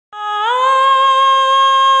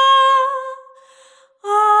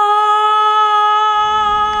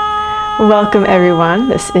Welcome everyone,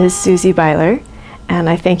 this is Susie Beiler, and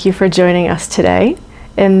I thank you for joining us today.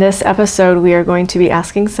 In this episode we are going to be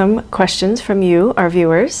asking some questions from you, our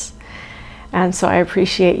viewers, and so I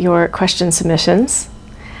appreciate your question submissions.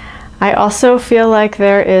 I also feel like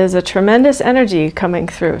there is a tremendous energy coming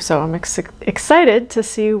through, so I'm excited to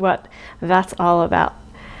see what that's all about.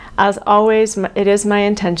 As always, it is my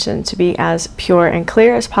intention to be as pure and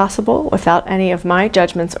clear as possible without any of my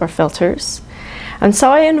judgments or filters. And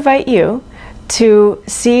so I invite you to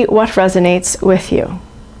see what resonates with you.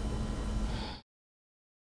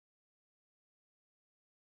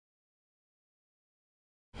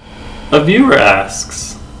 A viewer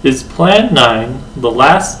asks, is Plan 9 the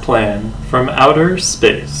last plan from outer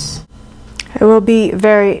space? I will be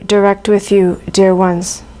very direct with you, dear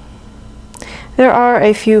ones. There are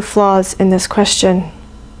a few flaws in this question.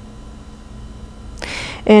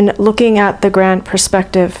 In looking at the grand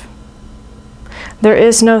perspective, there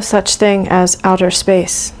is no such thing as outer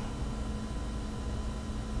space.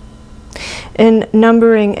 In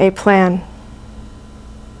numbering a plan,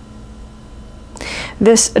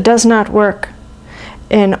 this does not work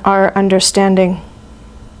in our understanding.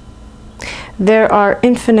 There are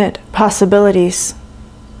infinite possibilities,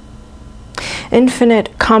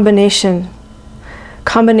 infinite combinations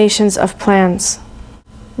of plans.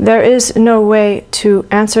 There is no way to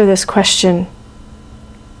answer this question,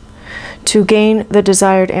 to gain the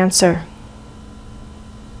desired answer.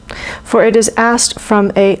 For it is asked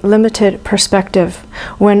from a limited perspective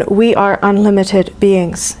when we are unlimited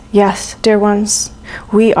beings. Yes, dear ones,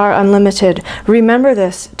 we are unlimited. Remember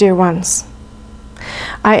this, dear ones.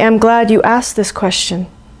 I am glad you asked this question,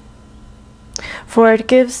 for it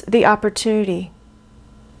gives the opportunity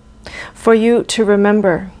for you to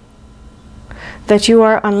remember that you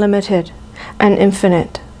are unlimited and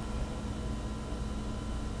infinite.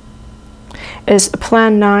 Is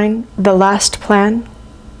Plan 9 the last plan?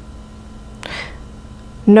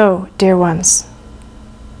 No, dear ones.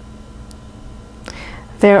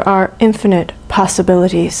 There are infinite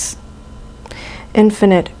possibilities,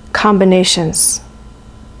 infinite combinations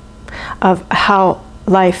of how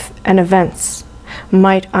life and events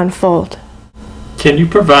might unfold. Can you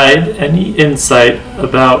provide any insight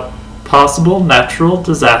about possible natural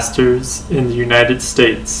disasters in the United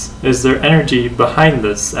States? Is there energy behind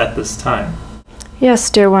this at this time?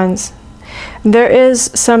 Yes, dear ones. There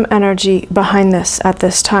is some energy behind this at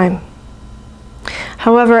this time.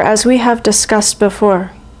 However, as we have discussed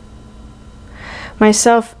before,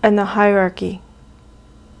 myself and the hierarchy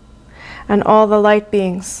and all the light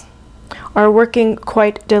beings are working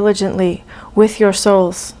quite diligently with your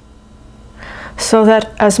souls so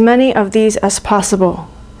that as many of these as possible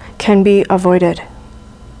can be avoided.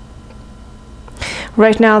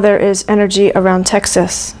 Right now there is energy around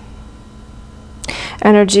Texas,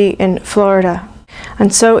 energy in Florida.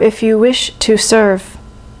 And so if you wish to serve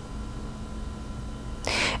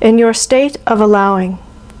in your state of allowing,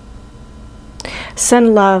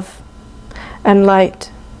 send love and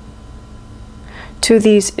light to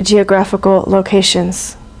these geographical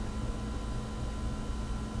locations.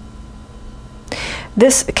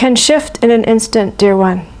 This can shift in an instant, dear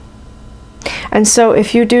one. And so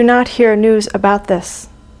if you do not hear news about this,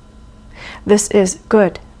 this is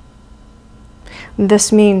good.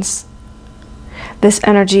 This means this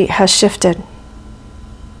energy has shifted.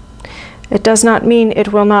 It does not mean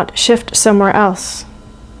it will not shift somewhere else.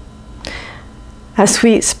 As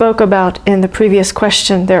we spoke about in the previous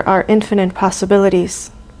question, there are infinite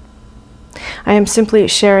possibilities. I am simply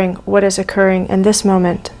sharing what is occurring in this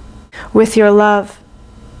moment with your love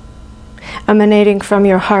emanating from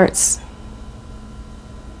your hearts.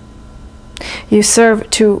 You serve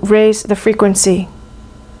to raise the frequency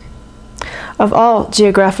of all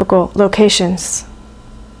geographical locations.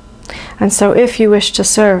 And so if you wish to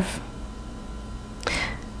serve,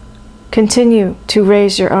 continue to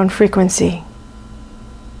raise your own frequency.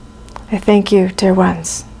 I thank you, dear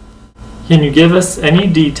ones. Can you give us any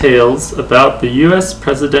details about the U.S.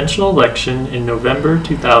 presidential election in November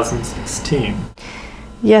 2016?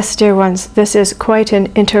 Yes, dear ones, this is quite an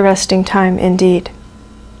interesting time indeed.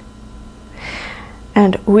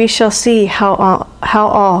 And we shall see how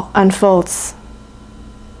all unfolds.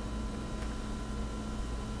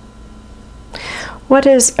 What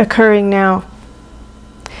is occurring now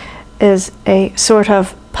is a sort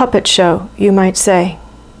of puppet show, you might say.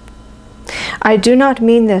 I do not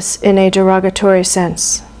mean this in a derogatory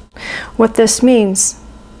sense. What this means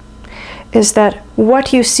is that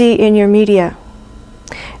what you see in your media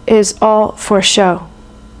is all for show.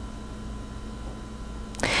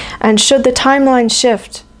 And should the timeline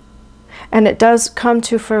shift, and it does come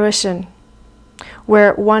to fruition,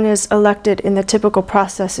 where one is elected in the typical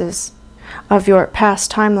processes of your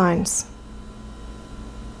past timelines.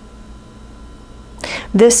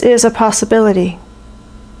 This is a possibility.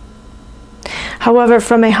 However,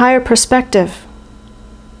 from a higher perspective,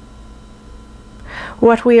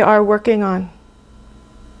 what we are working on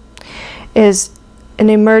is an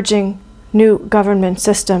emerging new government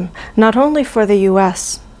system, not only for the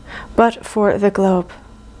US, but for the globe.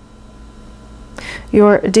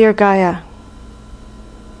 Your dear Gaia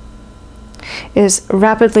is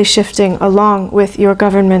rapidly shifting along with your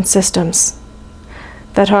government systems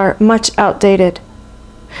that are much outdated,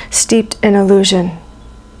 steeped in illusion,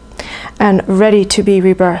 and ready to be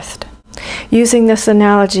rebirthed. Using this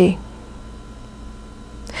analogy,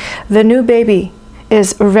 the new baby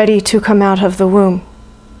is ready to come out of the womb,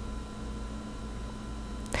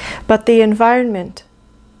 but the environment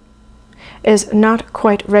is not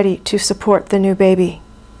quite ready to support the new baby.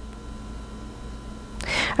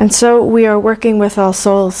 And so we are working with all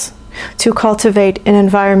souls to cultivate an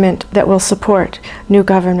environment that will support new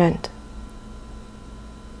government.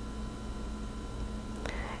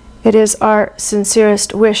 It is our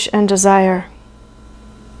sincerest wish and desire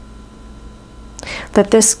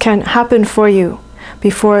that this can happen for you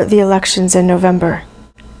before the elections in November.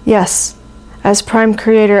 Yes, as Prime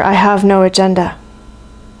Creator, I have no agenda.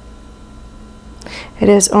 It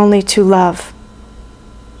is only to love,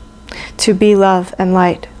 to be love and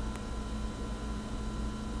light.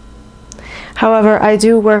 However, I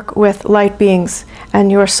do work with light beings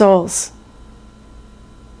and your souls.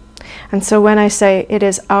 And so when I say it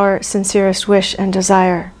is our sincerest wish and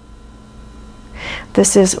desire,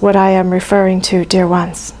 this is what I am referring to, dear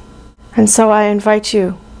ones. And so I invite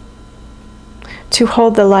you to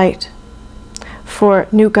hold the light for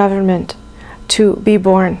new government to be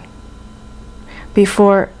born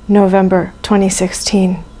before November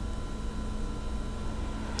 2016.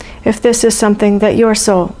 If this is something that your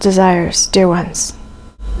soul desires, dear ones.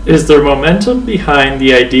 Is there momentum behind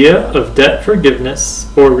the idea of debt forgiveness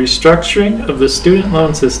or restructuring of the student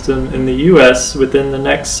loan system in the US within the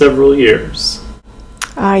next several years?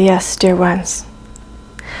 Ah, yes, dear ones.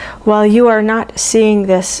 While you are not seeing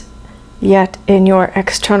this yet in your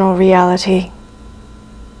external reality,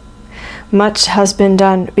 much has been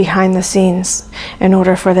done behind the scenes in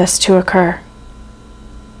order for this to occur.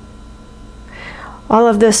 All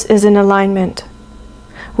of this is in alignment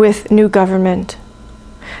with new government,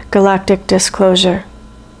 galactic disclosure,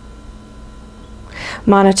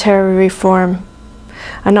 monetary reform,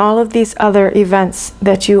 and all of these other events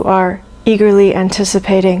that you are eagerly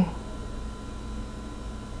anticipating.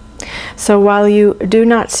 So while you do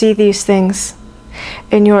not see these things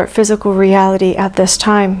in your physical reality at this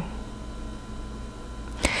time,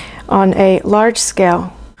 on a large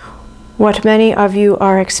scale, what many of you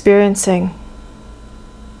are experiencing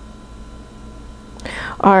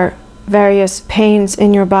are various pains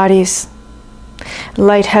in your bodies,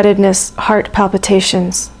 lightheadedness, heart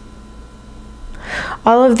palpitations.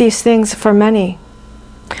 All of these things for many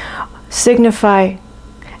signify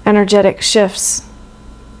energetic shifts,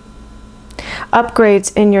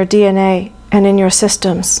 upgrades in your DNA and in your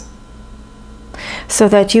systems, so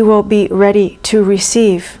that you will be ready to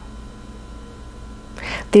receive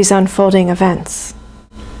these unfolding events.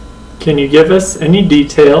 Can you give us any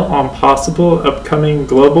detail on possible upcoming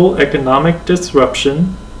global economic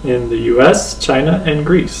disruption in the US, China, and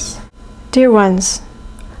Greece? Dear ones,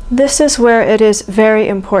 this is where it is very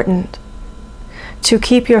important to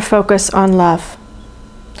keep your focus on love.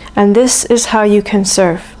 And this is how you can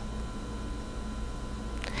serve.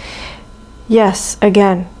 Yes,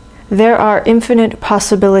 again, there are infinite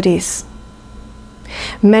possibilities.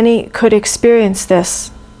 Many could experience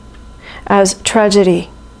this as tragedy.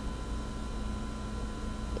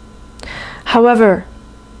 However,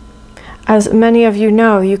 as many of you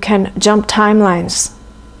know, you can jump timelines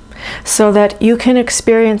so that you can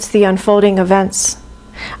experience the unfolding events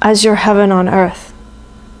as your heaven on earth.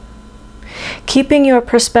 Keeping your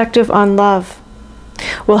perspective on love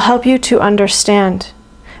will help you to understand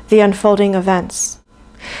the unfolding events.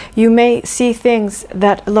 You may see things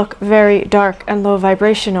that look very dark and low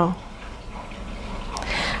vibrational.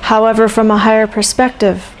 However, from a higher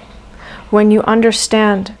perspective, when you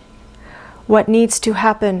understand what needs to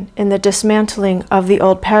happen in the dismantling of the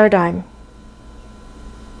old paradigm,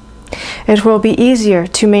 it will be easier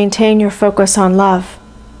to maintain your focus on love,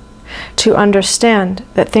 to understand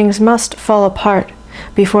that things must fall apart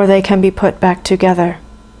before they can be put back together.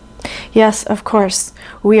 Yes, of course,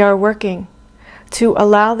 we are working to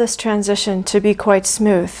allow this transition to be quite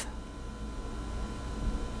smooth.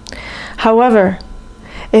 However,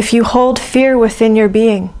 if you hold fear within your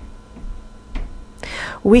being,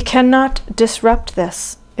 We cannot disrupt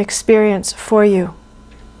this experience for you,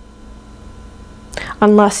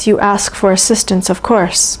 unless you ask for assistance, of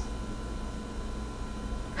course.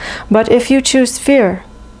 But if you choose fear,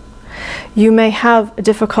 you may have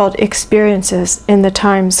difficult experiences in the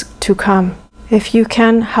times to come. If you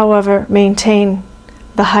can, however, maintain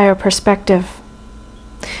the higher perspective,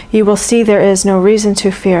 you will see there is no reason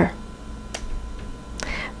to fear,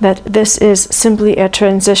 that this is simply a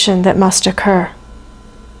transition that must occur.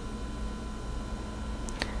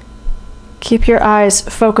 Keep your eyes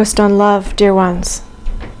focused on love, dear ones,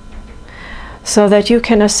 so that you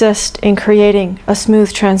can assist in creating a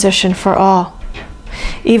smooth transition for all,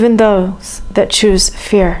 even those that choose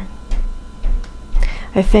fear.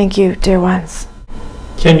 I thank you, dear ones.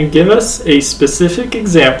 Can you give us a specific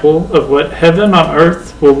example of what heaven on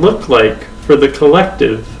earth will look like for the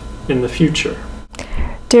collective in the future?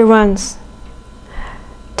 Dear ones,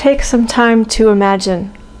 take some time to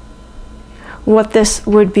imagine what this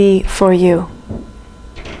would be for you.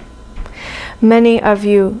 Many of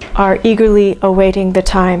you are eagerly awaiting the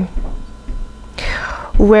time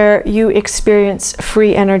where you experience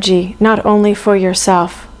free energy, not only for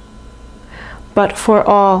yourself, but for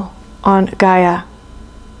all on Gaia.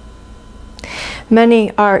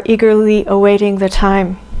 Many are eagerly awaiting the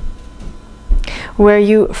time where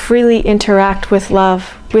you freely interact with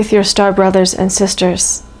love with your star brothers and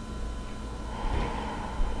sisters,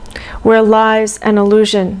 where lies and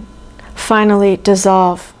illusion finally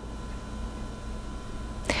dissolve,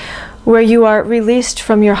 where you are released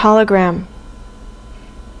from your hologram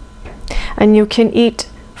and you can eat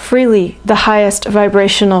freely the highest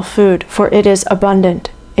vibrational food, for it is abundant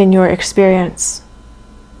in your experience,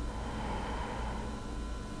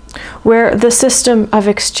 where the system of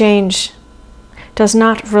exchange does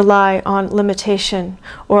not rely on limitation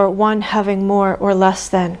or one having more or less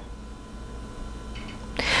than,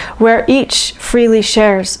 where each freely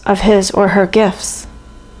shares of his or her gifts.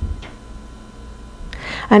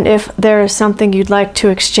 And if there is something you'd like to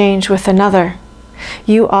exchange with another,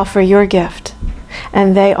 you offer your gift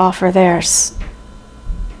and they offer theirs.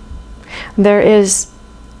 There is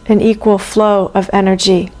an equal flow of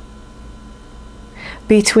energy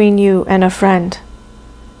between you and a friend,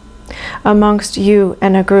 amongst you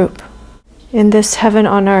and a group. In this heaven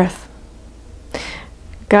on earth,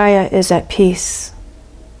 Gaia is at peace.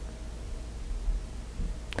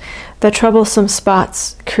 The troublesome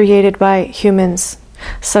spots created by humans,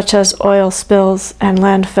 such as oil spills and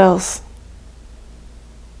landfills,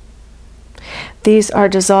 these are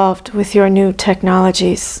dissolved with your new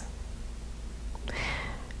technologies.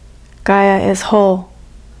 Gaia is whole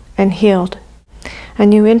and healed,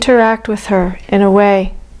 and you interact with her in a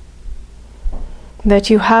way that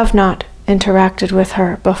you have not interacted with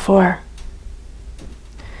her before.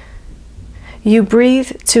 You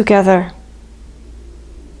breathe together.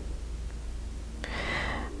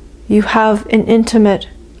 You have an intimate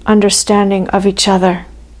understanding of each other,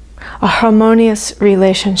 a harmonious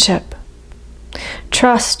relationship.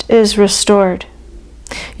 Trust is restored.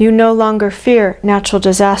 You no longer fear natural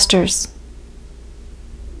disasters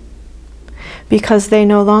because they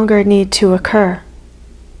no longer need to occur.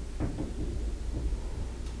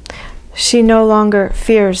 She no longer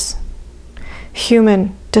fears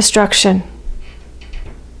human destruction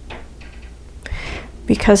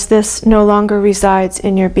because this no longer resides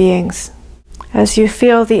in your beings. As you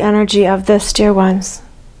feel the energy of this, dear ones,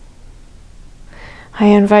 I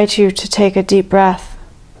invite you to take a deep breath.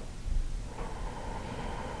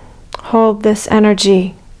 Hold this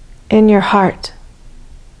energy in your heart.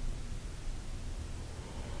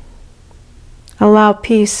 Allow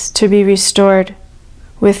peace to be restored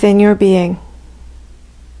within your being.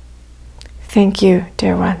 Thank you,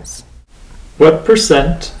 dear ones. What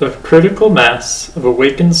percent of critical mass of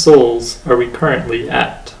awakened souls are we currently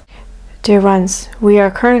at? Dear ones, we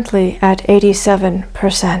are currently at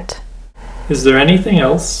 87%. Is there anything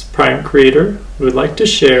else Prime Creator would like to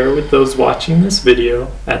share with those watching this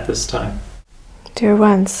video at this time? Dear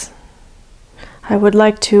ones, I would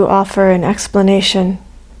like to offer an explanation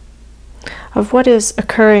of what is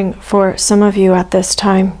occurring for some of you at this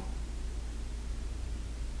time.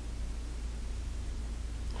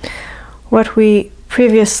 What we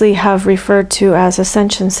previously have referred to as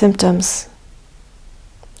ascension symptoms: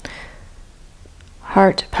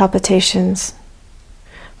 heart palpitations,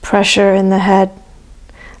 pressure in the head,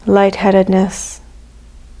 lightheadedness,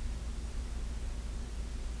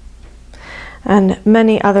 and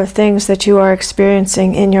many other things that you are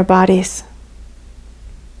experiencing in your bodies.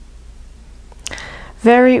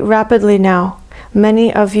 Very rapidly now,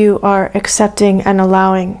 many of you are accepting and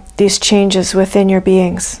allowing these changes within your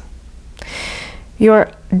beings.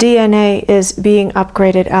 Your DNA is being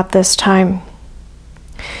upgraded at this time.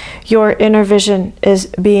 Your inner vision is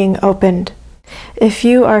being opened. If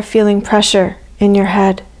you are feeling pressure in your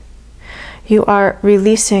head, you are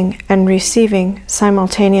releasing and receiving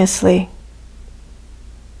simultaneously.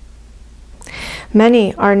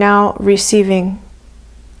 Many are now receiving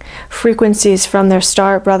frequencies from their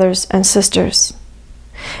star brothers and sisters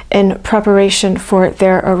in preparation for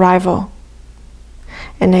their arrival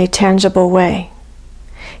in a tangible way.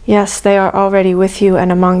 Yes, they are already with you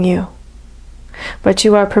and among you, but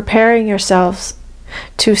you are preparing yourselves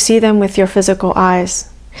to see them with your physical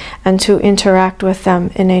eyes and to interact with them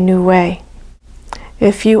in a new way.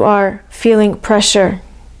 If you are feeling pressure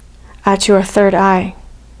at your third eye,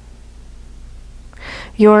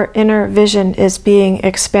 your inner vision is being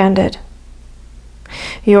expanded.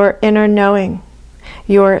 Your inner knowing,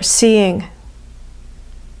 your seeing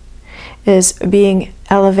is being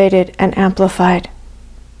elevated and amplified.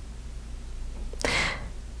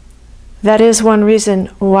 That is one reason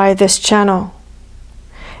why this channel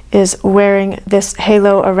is wearing this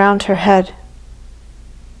halo around her head.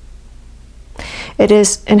 It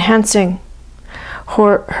is enhancing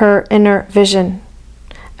her inner vision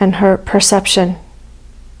and her perception.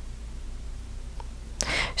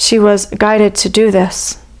 She was guided to do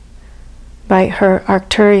this by her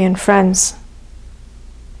Arcturian friends.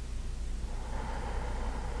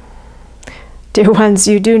 Dear ones,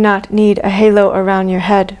 you do not need a halo around your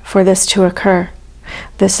head for this to occur.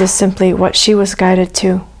 This is simply what she was guided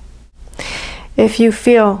to. If you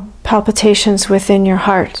feel palpitations within your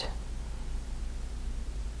heart,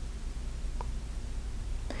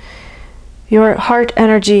 your heart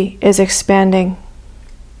energy is expanding.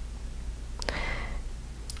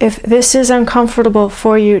 If this is uncomfortable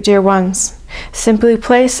for you, dear ones, simply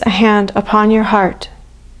place a hand upon your heart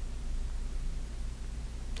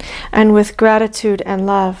and with gratitude and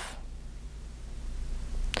love,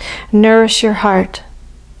 nourish your heart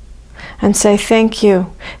and say, thank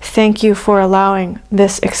you for allowing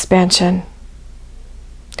this expansion.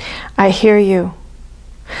 I hear you,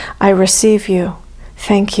 I receive you,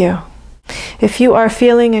 thank you. If you are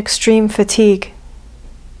feeling extreme fatigue,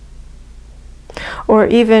 or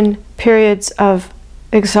even periods of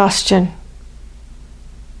exhaustion,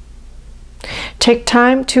 take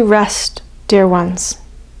time to rest, dear ones.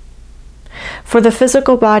 For the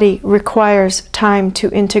physical body requires time to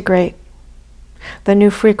integrate the new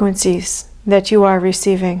frequencies that you are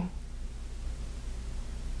receiving.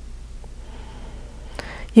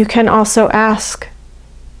 You can also ask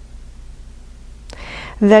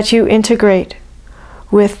that you integrate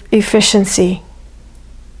with efficiency.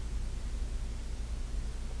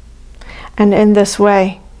 And in this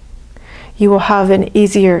way, you will have an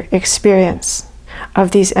easier experience of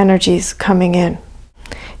these energies coming in.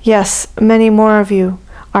 Yes, many more of you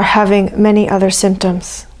are having many other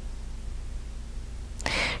symptoms.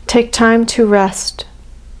 Take time to rest.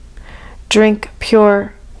 Drink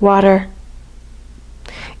pure water.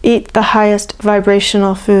 Eat the highest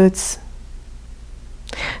vibrational foods.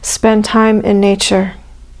 Spend time in nature.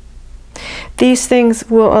 These things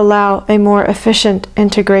will allow a more efficient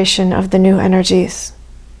integration of the new energies.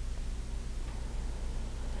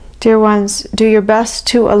 Dear ones, do your best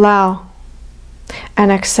to allow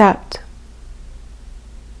and accept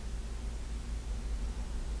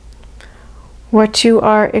what you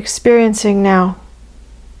are experiencing now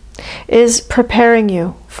is preparing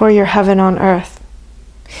you for your heaven on earth.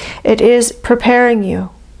 It is preparing you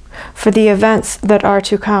for the events that are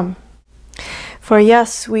to come. For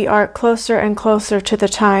yes, we are closer and closer to the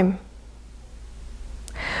time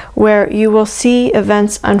where you will see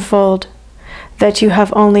events unfold that you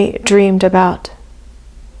have only dreamed about,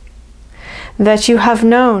 that you have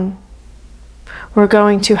known were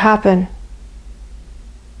going to happen.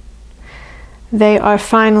 They are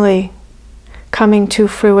finally coming to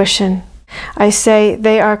fruition. I say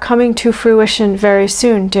they are coming to fruition very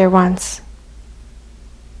soon, dear ones.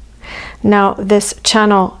 Now, this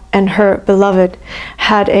channel and her beloved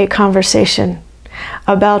had a conversation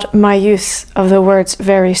about my use of the words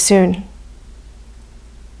very soon.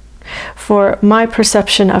 For my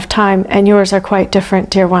perception of time and yours are quite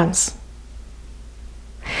different, dear ones.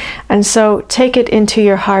 And so take it into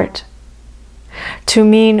your heart to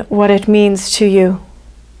mean what it means to you,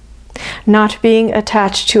 not being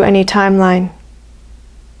attached to any timeline.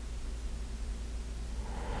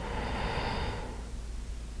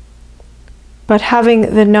 But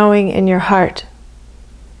having the knowing in your heart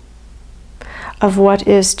of what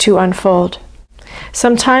is to unfold.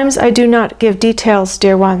 Sometimes I do not give details,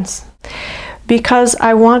 dear ones, because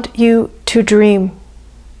I want you to dream.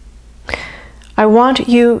 I want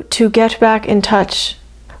you to get back in touch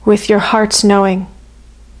with your heart's knowing,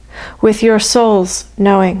 with your soul's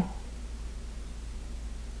knowing,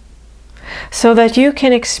 so that you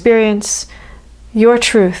can experience your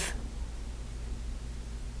truth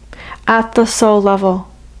at the soul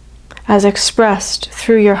level as expressed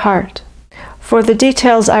through your heart. For the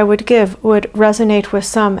details I would give would resonate with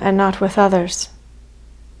some and not with others.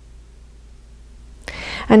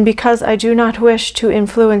 And because I do not wish to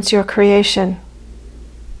influence your creation,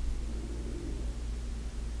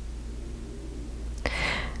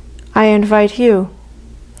 I invite you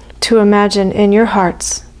to imagine in your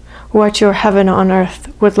hearts what your heaven on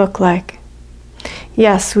earth would look like.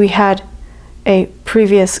 Yes, we had a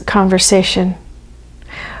previous conversation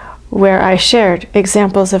where I shared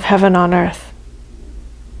examples of heaven on earth,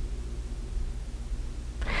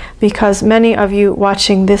 because many of you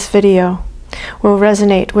watching this video will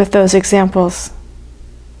resonate with those examples.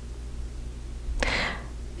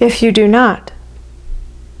 If you do not,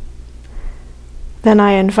 then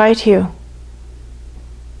I invite you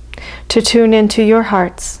to tune into your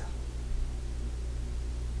hearts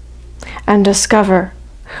and discover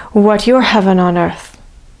what your heaven on earth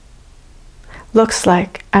looks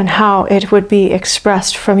like and how it would be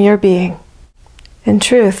expressed from your being. In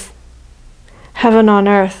truth, heaven on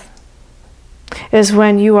earth is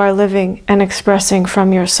when you are living and expressing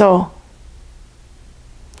from your soul.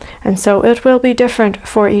 And so it will be different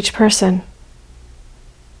for each person,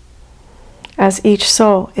 as each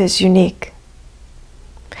soul is unique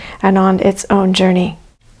and on its own journey.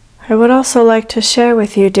 I would also like to share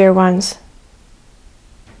with you, dear ones,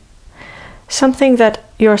 something that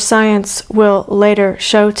your science will later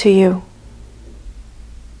show to you,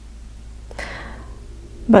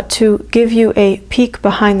 but to give you a peek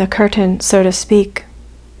behind the curtain, so to speak.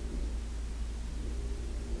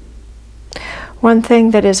 One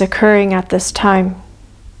thing that is occurring at this time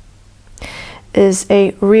is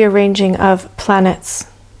a rearranging of planets,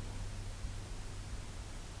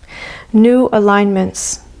 new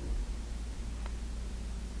alignments,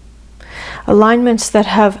 alignments that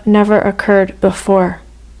have never occurred before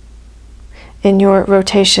in your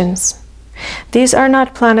rotations. These are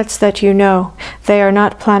not planets that you know. They are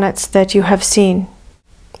not planets that you have seen.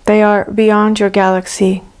 They are beyond your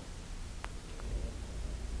galaxy.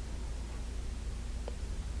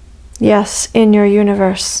 Yes, in your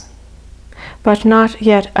universe, but not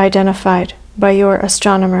yet identified by your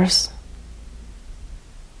astronomers.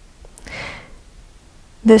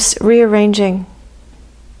 This rearranging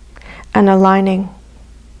and aligning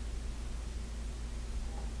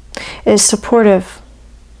is supportive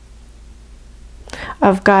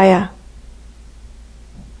of Gaia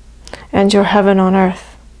and your heaven on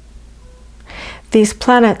earth. These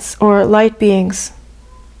planets or light beings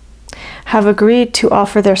have agreed to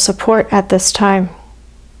offer their support at this time.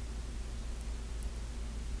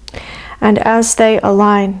 And as they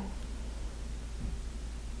align,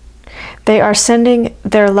 they are sending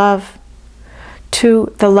their love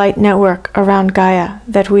to the light network around Gaia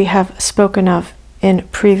that we have spoken of in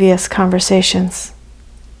previous conversations.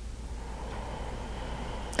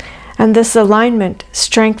 And this alignment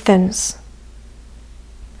strengthens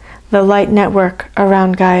the light network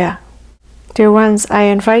around Gaia. Dear ones, I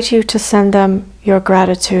invite you to send them your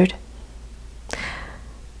gratitude,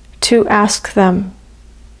 to ask them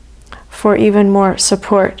for even more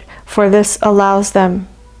support, for this allows them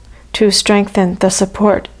to strengthen the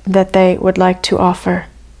support that they would like to offer.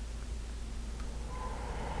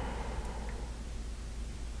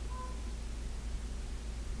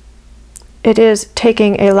 It is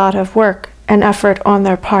taking a lot of work and effort on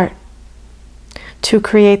their part to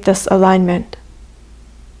create this alignment.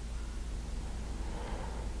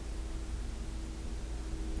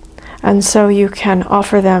 And so you can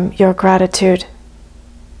offer them your gratitude.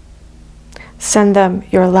 Send them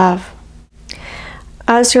your love.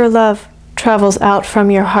 As your love travels out from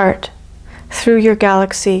your heart, through your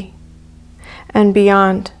galaxy, and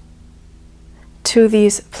beyond to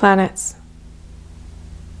these planets,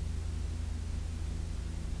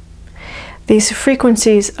 these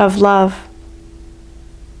frequencies of love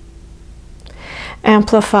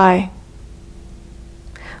amplify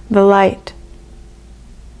the light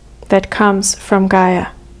that comes from Gaia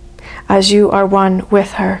as you are one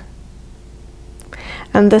with her.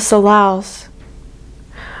 And this allows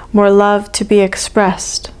more love to be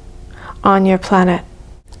expressed on your planet.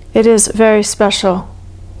 It is very special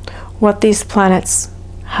what these planets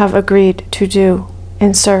have agreed to do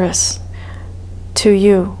in service to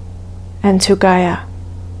you and to Gaia.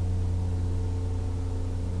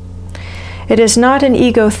 It is not an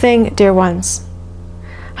ego thing, dear ones.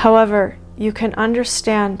 However, you can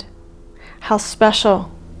understand how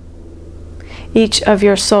special each of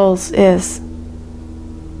your souls is.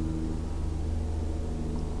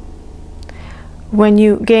 When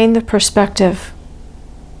you gain the perspective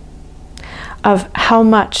of how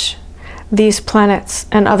much these planets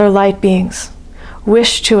and other light beings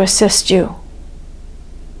wish to assist you,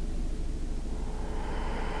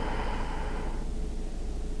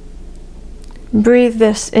 breathe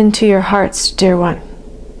this into your hearts, dear one.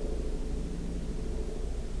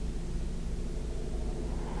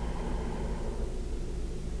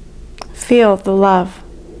 Feel the love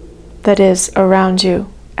that is around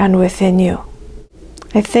you and within you.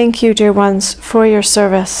 I thank you, dear ones, for your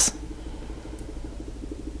service.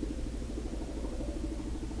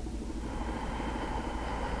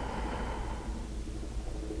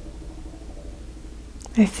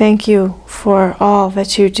 I thank you for all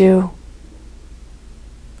that you do,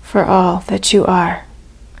 for all that you are.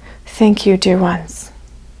 Thank you, dear ones.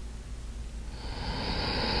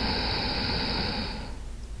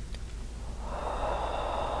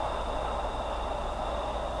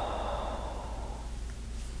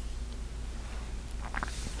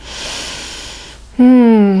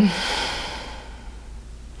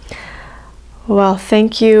 Well,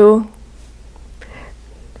 thank you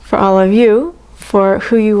for all of you, for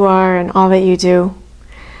who you are and all that you do.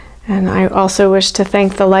 And I also wish to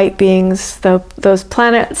thank the light beings, those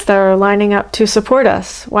planets that are lining up to support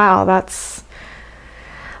us. Wow, that's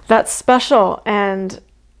special. And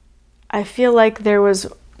I feel like there was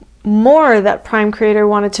more that Prime Creator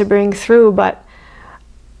wanted to bring through, but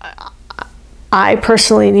I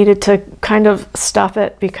personally needed to kind of stop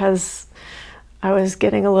it because I was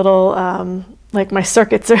getting a little, like my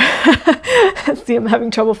circuits are, see, I'm having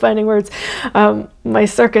trouble finding words. My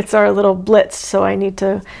circuits are a little blitzed, so I need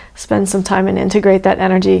to spend some time and integrate that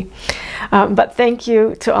energy. But thank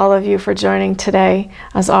you to all of you for joining today.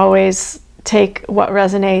 As always, take what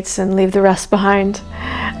resonates and leave the rest behind.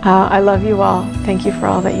 I love you all. Thank you for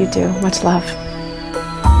all that you do. Much love.